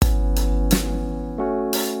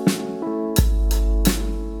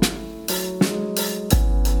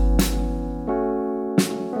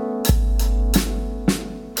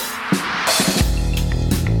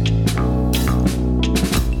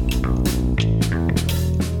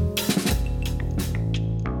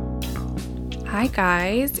Hi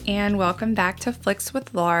guys, and welcome back to Flicks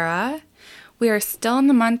with Laura. We are still in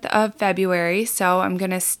the month of February, so I'm going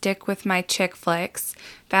to stick with my chick flicks.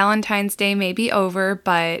 Valentine's Day may be over,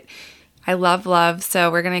 but I love love, so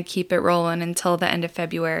we're going to keep it rolling until the end of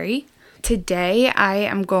February. Today, I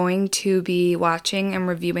am going to be watching and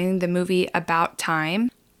reviewing the movie About Time.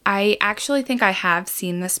 I actually think I have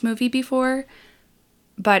seen this movie before,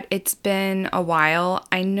 but it's been a while.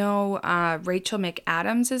 I know Rachel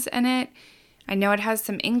McAdams is in it. I know it has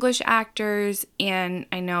some English actors, and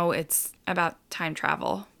I know it's about time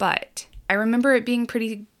travel, but I remember it being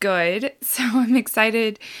pretty good, so I'm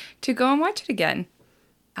excited to go and watch it again.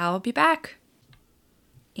 I'll be back.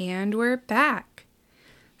 And we're back.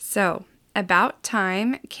 So, About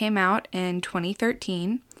Time came out in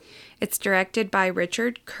 2013. It's directed by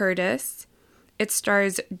Richard Curtis. It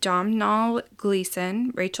stars Domhnall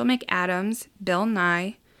Gleeson, Rachel McAdams, Bill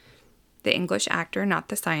Nye, the English actor, not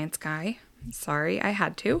the science guy. Sorry, I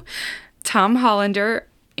had to. Tom Hollander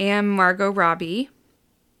and Margot Robbie.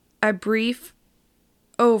 A brief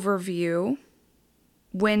overview.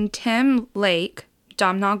 When Tim Lake,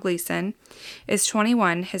 Domhnall Gleeson, is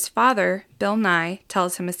 21, his father, Bill Nye,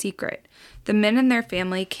 tells him a secret. The men in their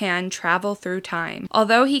family can travel through time.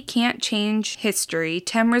 Although he can't change history,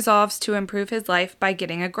 Tim resolves to improve his life by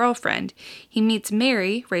getting a girlfriend. He meets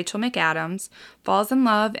Mary, Rachel McAdams, falls in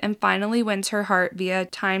love, and finally wins her heart via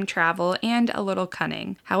time travel and a little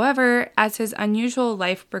cunning. However, as his unusual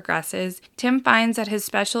life progresses, Tim finds that his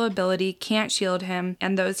special ability can't shield him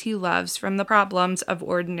and those he loves from the problems of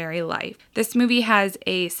ordinary life. This movie has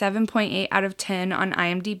a 7.8 out of 10 on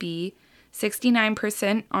IMDb,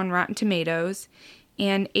 69% on Rotten Tomatoes,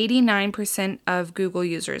 and 89% of Google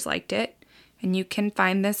users liked it, and you can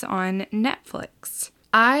find this on Netflix.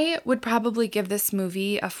 I would probably give this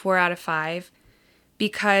movie a 4 out of 5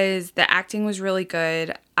 because the acting was really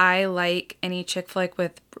good. I like any chick flick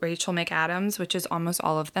with Rachel McAdams, which is almost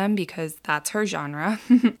all of them because that's her genre.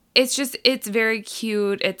 It's very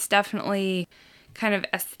cute. It's definitely kind of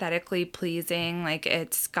aesthetically pleasing. Like,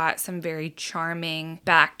 it's got some very charming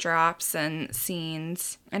backdrops and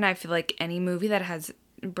scenes. And I feel like any movie that has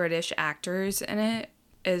British actors in it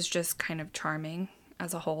is just kind of charming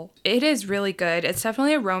as a whole. It is really good. It's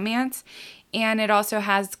definitely a romance, and it also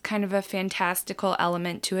has kind of a fantastical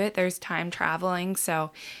element to it. There's time traveling,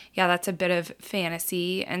 so yeah, that's a bit of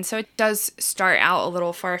fantasy. And so it does start out a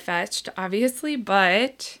little far-fetched, obviously,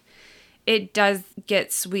 but it does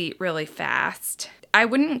get sweet really fast. I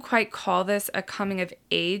wouldn't quite call this a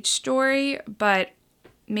coming-of-age story, but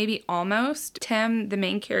maybe almost. Tim, the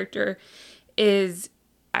main character, it's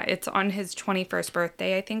on his 21st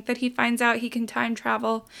birthday, I think, that he finds out he can time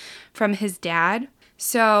travel from his dad.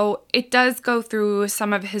 So it does go through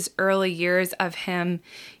some of his early years of him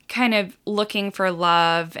kind of looking for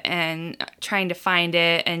love and trying to find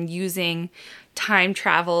it and using time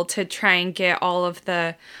travel to try and get all of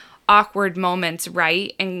the awkward moments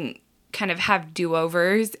right and kind of have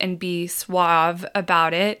do-overs and be suave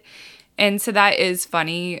about it. And so that is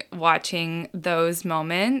funny watching those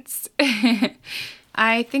moments.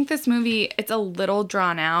 I think this movie, it's a little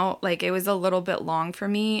drawn out. Like, it was a little bit long for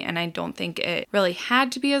me, and I don't think it really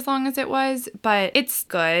had to be as long as it was, but it's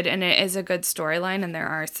good, and it is a good storyline, and there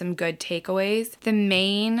are some good takeaways. The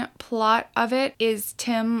main plot of it is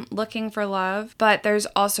Tim looking for love, but there's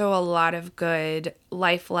also a lot of good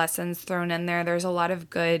life lessons thrown in there. There's a lot of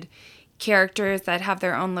good characters that have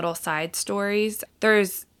their own little side stories.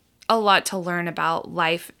 There's a lot to learn about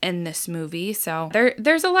life in this movie, so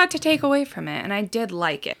there's a lot to take away from it, and I did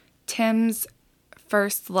like it. Tim's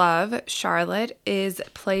first love, Charlotte, is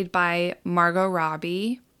played by Margot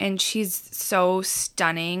Robbie, and she's so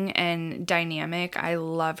stunning and dynamic. I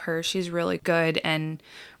love her. She's really good in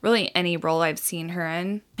really any role I've seen her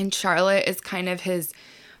in. And Charlotte is kind of his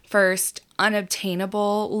first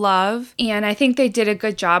unobtainable love, and I think they did a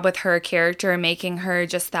good job with her character, making her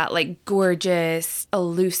just that like gorgeous,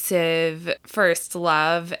 elusive first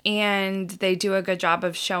love. And they do a good job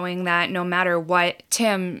of showing that no matter what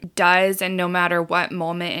Tim does and no matter what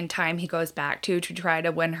moment in time he goes back to try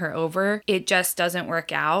to win her over, it just doesn't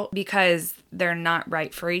work out because they're not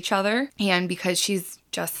right for each other and because she's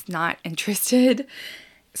just not interested.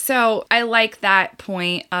 So I like that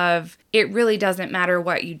point of it really doesn't matter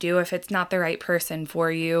what you do. If it's not the right person for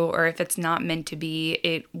you or if it's not meant to be,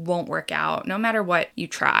 it won't work out no matter what you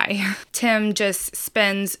try. Tim just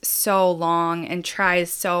spends so long and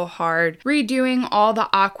tries so hard redoing all the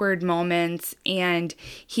awkward moments, and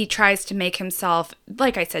he tries to make himself,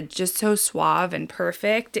 like I said, just so suave and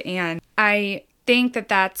perfect. And I think that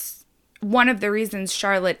that's one of the reasons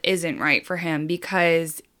Charlotte isn't right for him,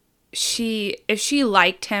 because if she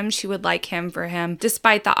liked him, she would like him for him,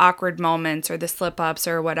 despite the awkward moments or the slip-ups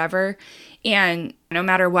or whatever. And no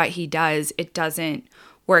matter what he does, it doesn't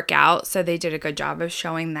work out. So they did a good job of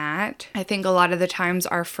showing that. I think a lot of the times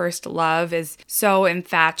our first love is so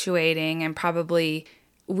infatuating, and probably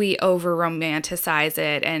we over romanticize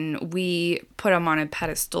it and we put them on a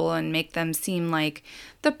pedestal and make them seem like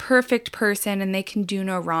the perfect person and they can do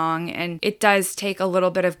no wrong. And it does take a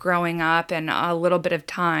little bit of growing up and a little bit of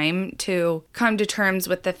time to come to terms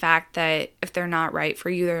with the fact that if they're not right for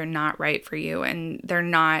you, they're not right for you, and they're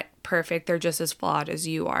not perfect. They're just as flawed as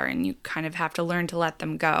you are, and you kind of have to learn to let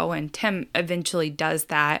them go. And Tim eventually does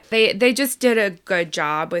that. They just did a good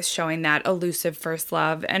job with showing that elusive first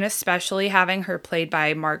love, and especially having her played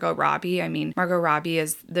by Margot Robbie. I mean, Margot Robbie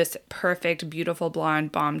is this perfect, beautiful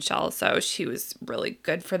blonde bombshell, so she was really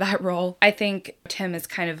good for that role. I think Tim is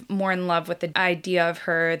kind of more in love with the idea of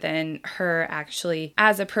her than her actually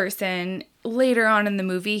as a person. Later on in the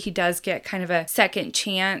movie, he does get kind of a second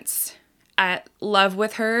chance at love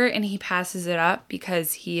with her, and he passes it up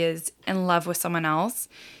because he is in love with someone else,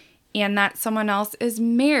 and that someone else is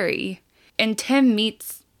Mary. And Tim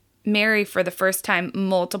meets Mary for the first time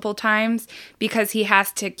multiple times because he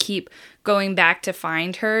has to keep going back to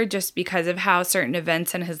find her just because of how certain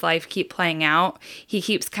events in his life keep playing out. He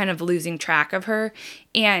keeps kind of losing track of her,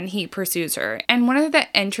 and he pursues her. And one of the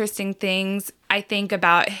interesting things I think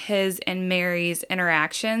about his and Mary's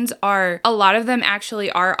interactions are a lot of them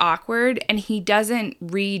actually are awkward, and he doesn't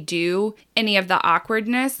redo any of the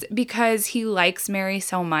awkwardness because he likes Mary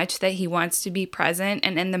so much that he wants to be present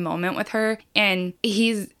and in the moment with her. And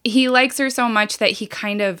he likes her so much that he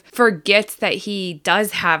kind of forgets that he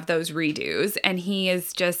does have those redos, and he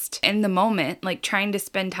is just in the moment, like trying to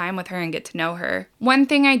spend time with her and get to know her. One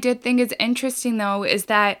thing I did think is interesting though is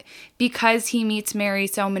that because he meets Mary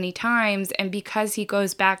so many times and because he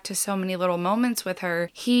goes back to so many little moments with her,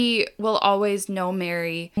 he will always know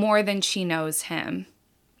Mary more than she knows him.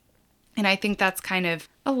 And I think that's kind of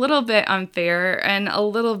a little bit unfair and a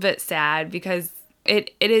little bit sad, because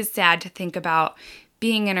it is sad to think about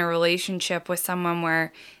being in a relationship with someone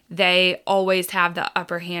where they always have the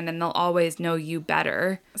upper hand and they'll always know you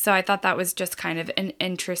better. So I thought that was just kind of an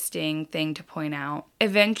interesting thing to point out.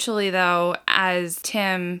 Eventually, though, as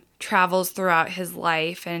Tim travels throughout his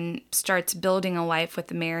life and starts building a life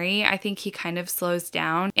with Mary, I think he kind of slows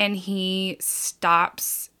down and he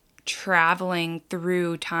stops traveling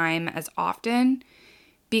through time as often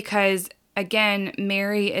because, again,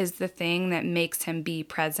 Mary is the thing that makes him be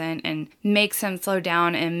present and makes him slow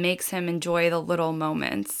down and makes him enjoy the little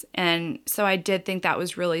moments. And so I did think that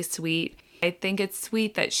was really sweet. I think it's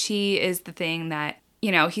sweet that she is the thing that,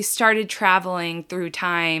 he started traveling through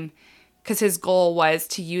time because his goal was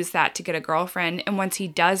to use that to get a girlfriend. And once he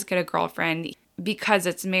does get a girlfriend, because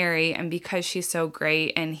it's Mary and because she's so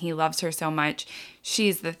great and he loves her so much,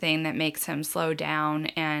 she's the thing that makes him slow down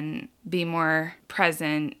and be more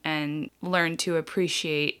present and learn to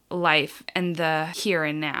appreciate life and the here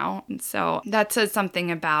and now. And so that says something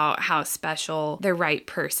about how special the right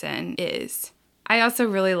person is. I also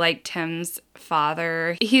really like Tim's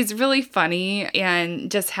father. He's really funny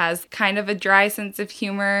and just has kind of a dry sense of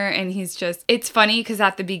humor. And it's funny because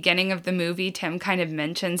at the beginning of the movie, Tim kind of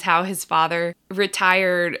mentions how his father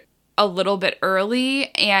retired a little bit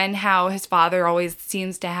early and how his father always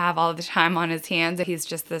seems to have all the time on his hands. He's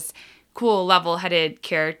just this cool, level-headed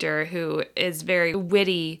character who is very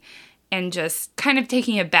witty and just kind of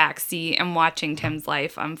taking a backseat and watching Tim's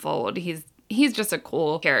life unfold. He's just a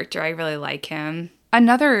cool character. I really like him.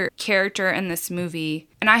 Another character in this movie,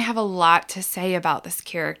 and I have a lot to say about this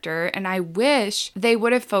character, and I wish they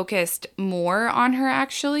would have focused more on her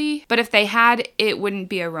actually. But if they had, it wouldn't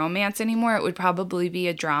be a romance anymore. It would probably be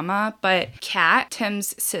a drama. But Kat,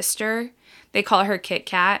 Tim's sister, they call her Kit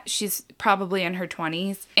Kat. She's probably in her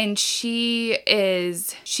 20s. And she's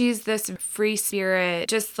this free spirit,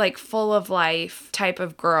 just like full of life type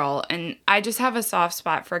of girl. And I just have a soft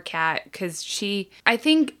spot for Kat because I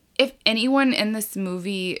think if anyone in this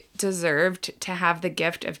movie deserved to have the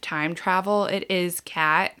gift of time travel, it is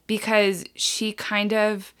Kat, because she kind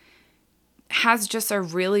of has just a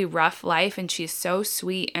really rough life and she's so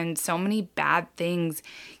sweet and so many bad things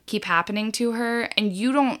keep happening to her and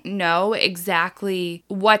you don't know exactly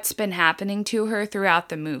what's been happening to her throughout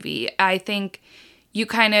the movie. I think you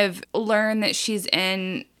kind of learn that she's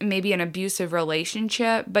in maybe an abusive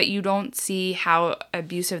relationship, but you don't see how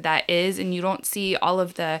abusive that is and you don't see all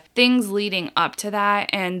of the things leading up to that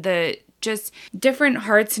and the just different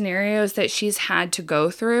hard scenarios that she's had to go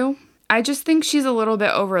through. I just think she's a little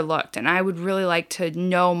bit overlooked, and I would really like to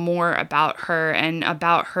know more about her and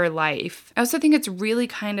about her life. I also think it's really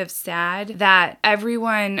kind of sad that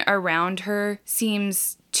everyone around her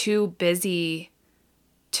seems too busy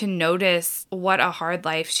to notice what a hard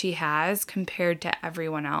life she has compared to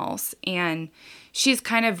everyone else. And she's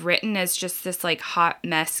kind of written as just this like hot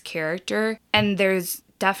mess character, and there's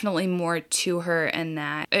definitely more to her in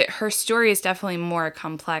that. Her story is definitely more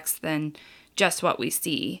complex than just what we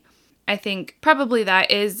see. I think probably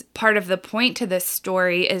that is part of the point to this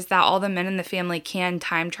story, is that all the men in the family can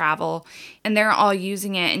time travel, and they're all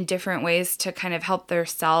using it in different ways to kind of help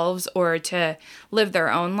themselves or to live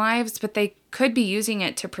their own lives, but they could be using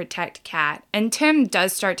it to protect Kat. And Tim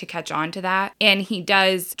does start to catch on to that, and he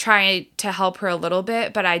does try to help her a little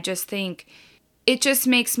bit, but I just think it just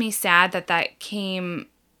makes me sad that that came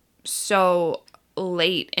so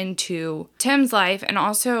late into Tim's life. And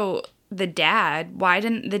also the dad, why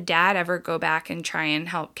didn't the dad ever go back and try and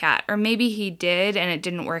help Kat? Or maybe he did and it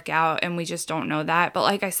didn't work out and we just don't know that. But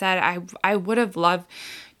like I said, I would have loved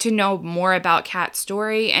to know more about Kat's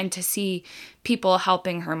story and to see people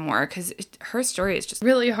helping her more, because her story is just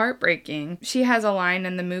really heartbreaking. She has a line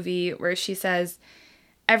in the movie where she says,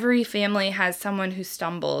 "Every family has someone who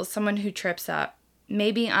stumbles, someone who trips up.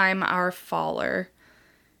 Maybe I'm our faller."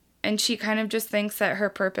 And she kind of just thinks that her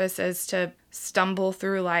purpose is to stumble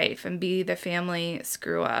through life and be the family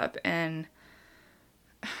screw up. And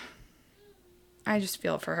I just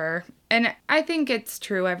feel for her. And I think it's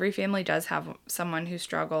true. Every family does have someone who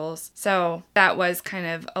struggles. So that was kind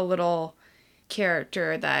of a little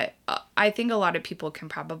character that I think a lot of people can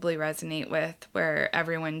probably resonate with, where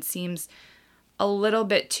everyone seems a little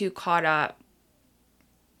bit too caught up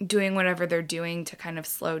doing whatever they're doing to kind of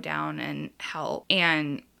slow down and help.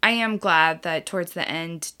 And I am glad that towards the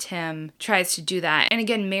end, Tim tries to do that. And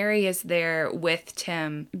again, Mary is there with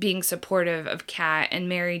Tim, being supportive of Kat, and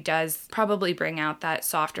Mary does probably bring out that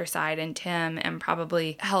softer side in Tim and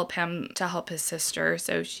probably help him to help his sister.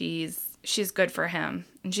 So she's good for him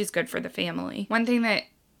and she's good for the family. One thing that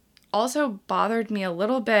also bothered me a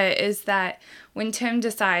little bit is that when Tim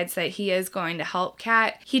decides that he is going to help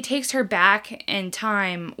Kat, he takes her back in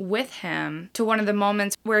time with him to one of the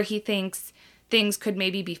moments where he thinks things could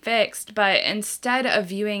maybe be fixed, but instead of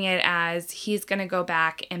viewing it as he's going to go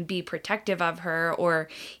back and be protective of her, or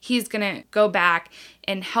he's going to go back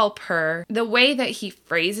and help her, the way that he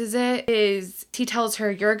phrases it is he tells her,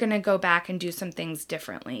 "You're going to go back and do some things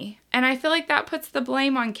differently." And I feel like that puts the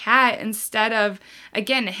blame on Kat instead of,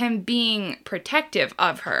 again, him being protective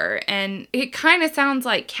of her. And it kind of sounds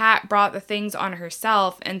like Kat brought the things on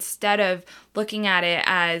herself instead of looking at it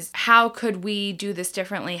as, how could we do this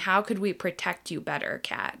differently? How could we protect you better,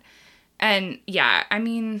 Kat? And yeah, I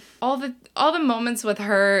mean, all the moments with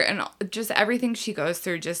her and just everything she goes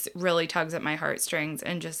through just really tugs at my heartstrings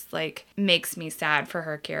and just like makes me sad for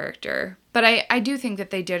her character. But I do think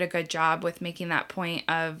that they did a good job with making that point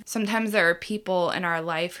of sometimes there are people in our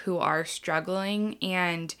life who are struggling,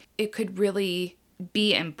 and it could really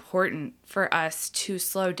be important for us to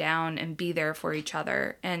slow down and be there for each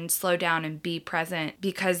other and slow down and be present,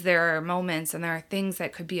 because there are moments and there are things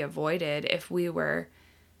that could be avoided if we were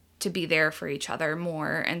to be there for each other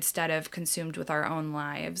more instead of consumed with our own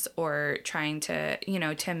lives or trying to,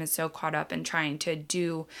 Tim is so caught up in trying to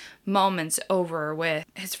do moments over with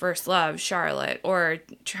his first love, Charlotte, or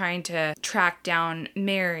trying to track down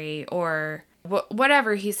Mary, or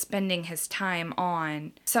whatever he's spending his time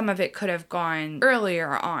on. Some of it could have gone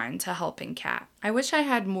earlier on to helping Kat. I wish I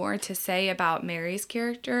had more to say about Mary's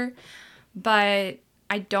character, but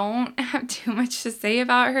I don't have too much to say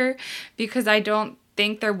about her because I don't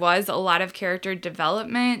think there was a lot of character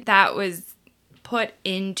development that was put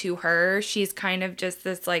into her. She's kind of just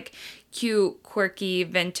this like cute, quirky,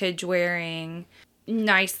 vintage wearing,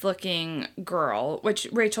 nice looking girl, which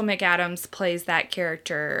Rachel McAdams plays that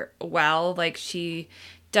character well. Like, she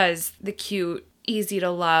does the cute, easy to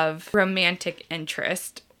love romantic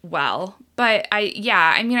interest well. But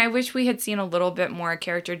I wish we had seen a little bit more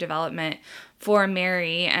character development for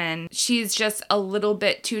Mary, and she's just a little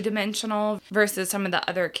bit two-dimensional versus some of the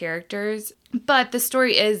other characters. But the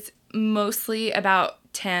story is mostly about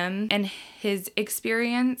Tim and his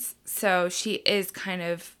experience, so she is kind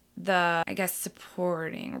of the, I guess,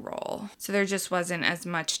 supporting role. So there just wasn't as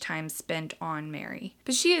much time spent on Mary.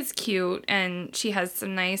 But she is cute, and she has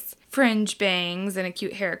some nice fringe bangs and a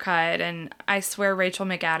cute haircut, and I swear Rachel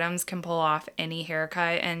McAdams can pull off any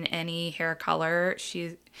haircut and any hair color.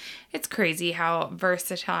 It's crazy how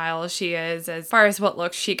versatile she is as far as what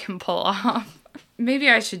looks she can pull off. maybe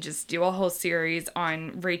I should just do a whole series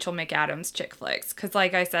on Rachel McAdams chick flicks, because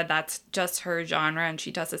like I said, that's just her genre and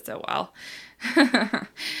she does it so well.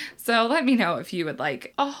 So let me know if you would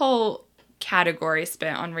like a whole category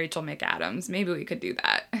spent on Rachel McAdams. Maybe we could do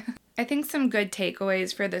that. I think some good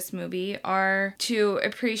takeaways for this movie are to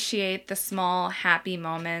appreciate the small, happy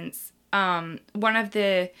moments. One of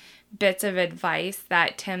the bits of advice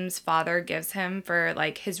that Tim's father gives him for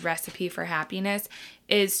like his recipe for happiness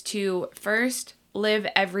is to first live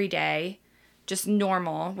every day just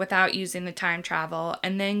normal without using the time travel,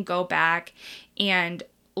 and then go back and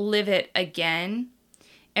live it again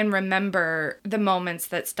and remember the moments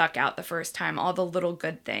that stuck out the first time, all the little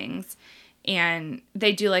good things. And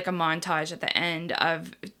they do like a montage at the end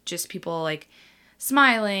of just people like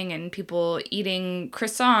smiling and people eating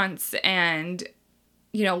croissants. And,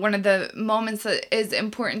 you know, one of the moments that is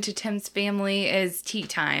important to Tim's family is tea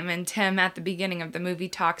time. And Tim at the beginning of the movie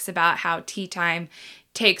talks about how tea time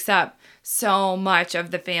takes up so much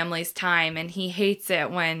of the family's time. And he hates it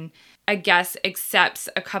when a guest accepts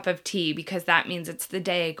a cup of tea because that means it's the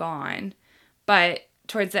day gone. But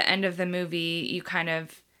towards the end of the movie, you kind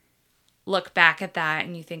of look back at that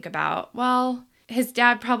and you think about, well, his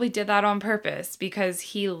dad probably did that on purpose because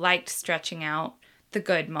he liked stretching out the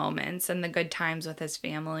good moments and the good times with his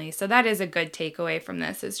family. So that is a good takeaway from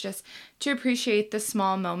this, is just to appreciate the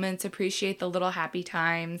small moments, appreciate the little happy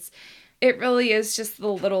times. It really is just the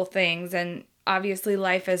little things. And obviously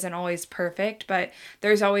life isn't always perfect, but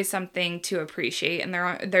there's always something to appreciate.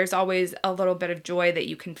 And there's always a little bit of joy that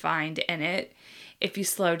you can find in it if you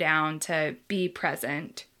slow down to be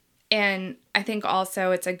present. And I think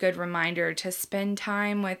also it's a good reminder to spend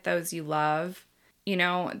time with those you love. You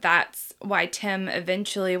know, that's why Tim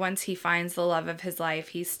eventually, once he finds the love of his life,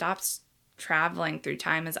 he stops traveling through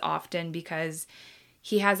time as often because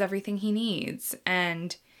he has everything he needs.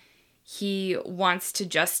 And he wants to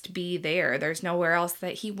just be there. There's nowhere else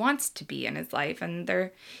that he wants to be in his life.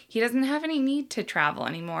 And he doesn't have any need to travel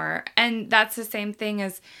anymore. And that's the same thing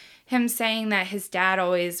as him saying that his dad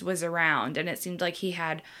always was around. And it seemed like he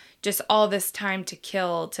had just all this time to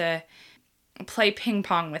kill to play ping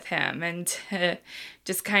pong with him and to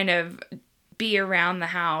just kind of be around the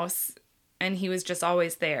house. And he was just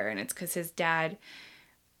always there. And it's because his dad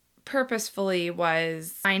purposefully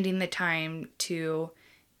was finding the time to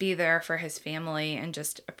be there for his family and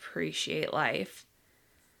just appreciate life.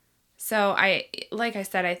 So like I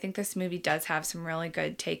said, I think this movie does have some really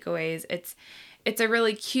good takeaways. It's a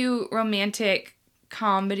really cute romantic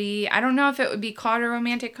comedy. I don't know if it would be called a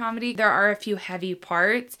romantic comedy. There are a few heavy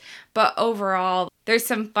parts, but overall, there's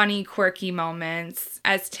some funny, quirky moments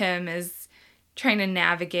as Tim is trying to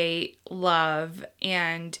navigate love,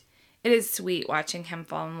 and it is sweet watching him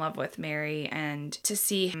fall in love with Mary and to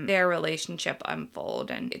see their relationship unfold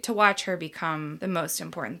and to watch her become the most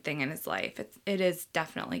important thing in his life. It is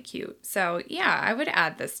definitely cute. So yeah, I would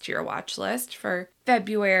add this to your watch list for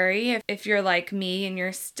February. If you're like me and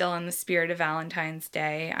you're still in the spirit of Valentine's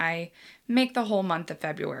Day, I make the whole month of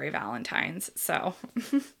February Valentine's. So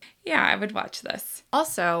yeah, I would watch this.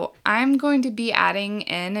 Also, I'm going to be adding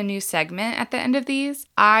in a new segment at the end of these.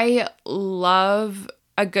 I love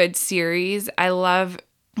a good series. I love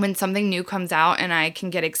when something new comes out and I can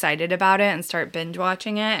get excited about it and start binge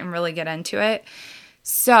watching it and really get into it.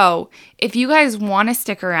 So if you guys want to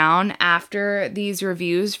stick around after these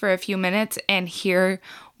reviews for a few minutes and hear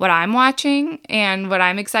what I'm watching and what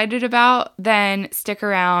I'm excited about, then stick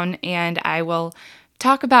around and I will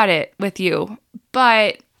talk about it with you.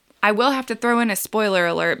 But I will have to throw in a spoiler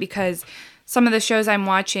alert because some of the shows I'm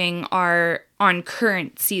watching are on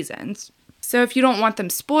current seasons. So if you don't want them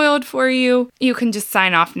spoiled for you, you can just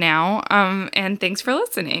sign off now. And thanks for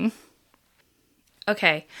listening.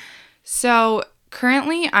 Okay, so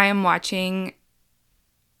currently I am watching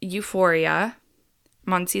Euphoria.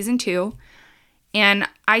 I'm on season 2. And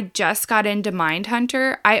I just got into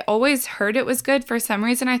Mindhunter. I always heard it was good. For some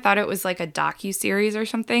reason, I thought it was like a docuseries or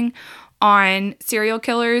something on serial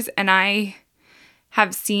killers. And I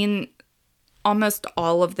have seen almost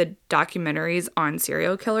all of the documentaries on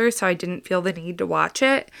serial killers, so I didn't feel the need to watch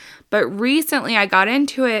it. But recently I got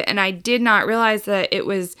into it and I did not realize that it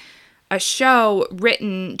was a show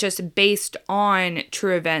written just based on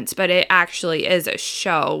true events, but it actually is a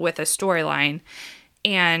show with a storyline.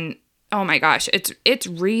 And oh my gosh, it's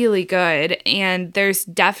really good. And there's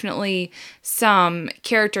definitely some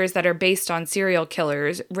characters that are based on serial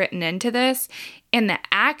killers written into this. And the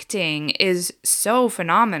acting is so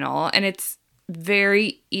phenomenal. And it's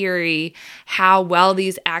very eerie how well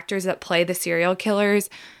these actors that play the serial killers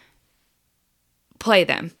play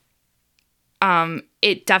them.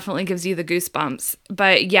 It definitely gives you the goosebumps.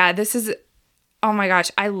 But yeah, this is Oh my gosh,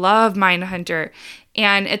 I love Mindhunter.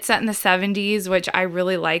 And it's set in the 70s, which I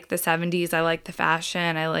really like the 70s. I like the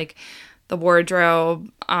fashion. I like the wardrobe.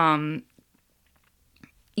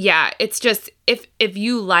 Yeah, it's just if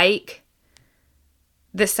you like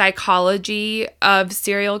the psychology of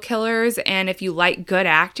serial killers and if you like good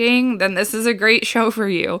acting, then this is a great show for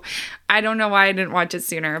you. I don't know why I didn't watch it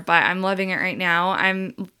sooner, but I'm loving it right now.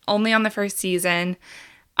 I'm only on the first season.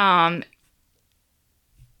 And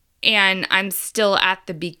I'm still at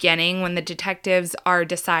the beginning when the detectives are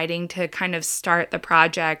deciding to kind of start the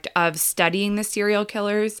project of studying the serial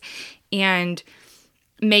killers and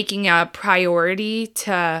making a priority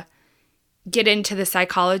to get into the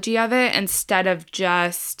psychology of it instead of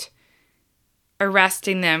just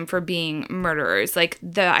arresting them for being murderers. Like,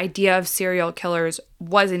 the idea of serial killers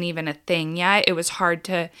wasn't even a thing yet. It was hard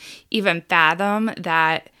to even fathom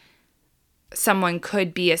that someone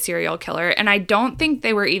could be a serial killer. And I don't think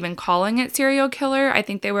they were even calling it serial killer. I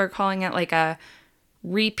think they were calling it like a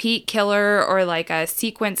repeat killer or like a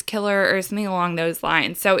sequence killer or something along those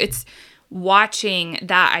lines. So it's watching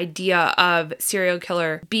that idea of serial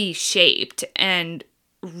killer be shaped and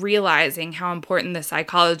realizing how important the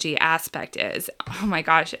psychology aspect is. Oh my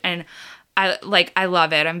gosh. And I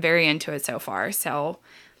love it. I'm very into it so far. So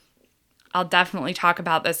I'll definitely talk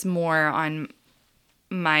about this more on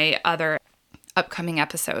my other upcoming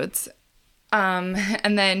episodes.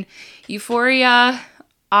 And then Euphoria,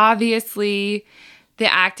 obviously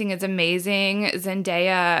the acting is amazing.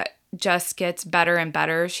 Zendaya just gets better and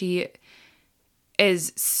better. She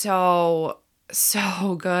is so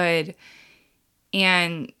good.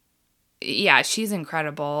 And yeah, she's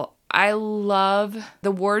incredible. I love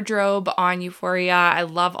the wardrobe on Euphoria. I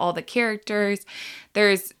love all the characters.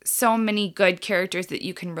 There's so many good characters that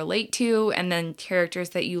you can relate to, and then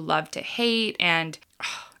characters that you love to hate, and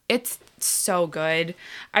it's so good.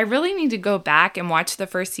 I really need to go back and watch the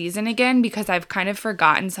first season again because I've kind of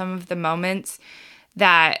forgotten some of the moments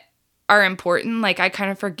that are important. Like, I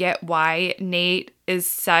kind of forget why Nate is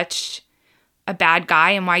such a bad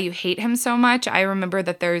guy and why you hate him so much. I remember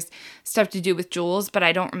that there's stuff to do with Jules, but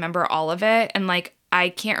I don't remember all of it. And like, I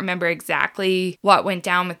can't remember exactly what went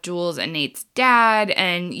down with Jules and Nate's dad.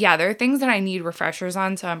 And yeah, there are things that I need refreshers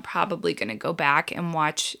on. So I'm probably going to go back and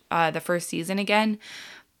watch the first season again.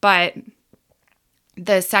 But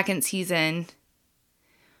the second season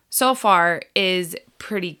so far is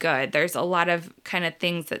pretty good. There's a lot of kind of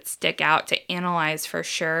things that stick out to analyze for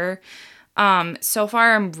sure. So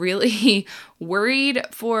far, I'm really worried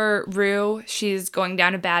for Rue. She's going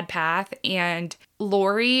down a bad path, and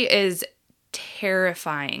Lori is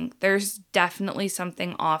terrifying. There's definitely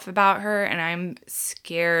something off about her, and I'm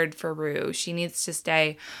scared for Rue. She needs to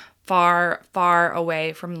stay far, far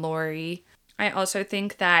away from Lori. I also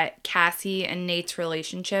think that Cassie and Nate's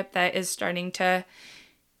relationship that is starting to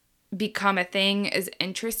become a thing is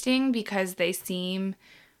interesting because they seem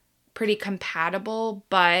pretty compatible,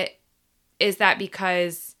 but is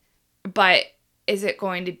it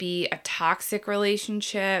going to be a toxic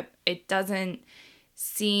relationship? It doesn't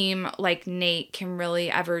seem like Nate can really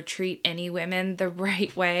ever treat any women the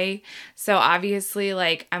right way. So obviously,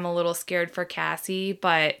 like, I'm a little scared for Cassie,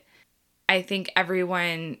 but I think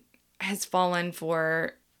everyone has fallen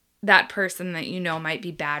for that person that you know might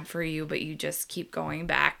be bad for you, but you just keep going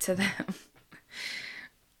back to them.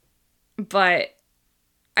 But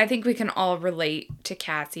I think we can all relate to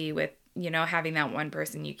Cassie with, you know, having that one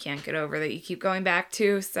person you can't get over that you keep going back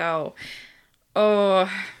to. So, oh,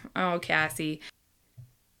 Cassie.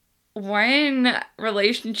 One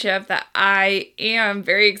relationship that I am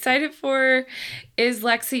very excited for is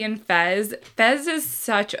Lexi and Fez. Fez is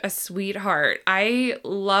such a sweetheart. I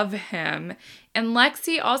love him. And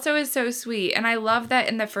Lexi also is so sweet. And I love that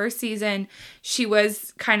in the first season, she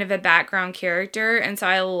was kind of a background character. And so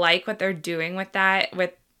I like what they're doing with that.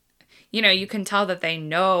 With, you know, you can tell that they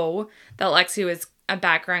know that Lexi was a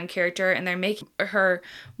background character and they're making her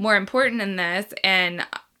more important in this. And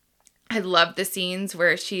I love the scenes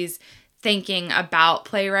where she's thinking about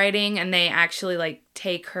playwriting and they actually like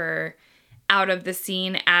take her out of the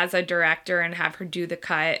scene as a director and have her do the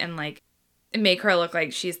cut and like make her look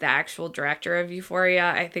like she's the actual director of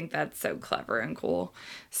Euphoria. I think that's so clever and cool.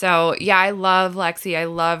 So yeah, I love Lexi. I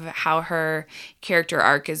love how her character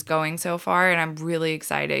arc is going so far, and I'm really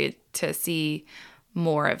excited to see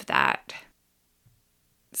more of that.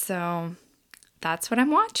 So that's what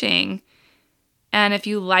I'm watching. And if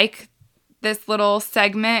you like this little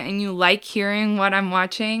segment and you like hearing what I'm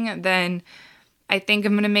watching, then I think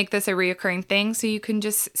I'm going to make this a reoccurring thing so you can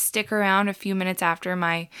just stick around a few minutes after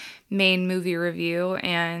my main movie review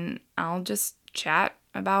and I'll just chat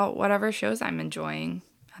about whatever shows I'm enjoying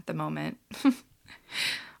at the moment.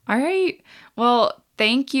 All right. Well,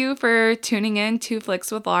 thank you for tuning in to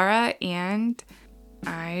Flicks with Laura, and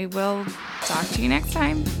I will talk to you next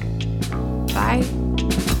time. Bye.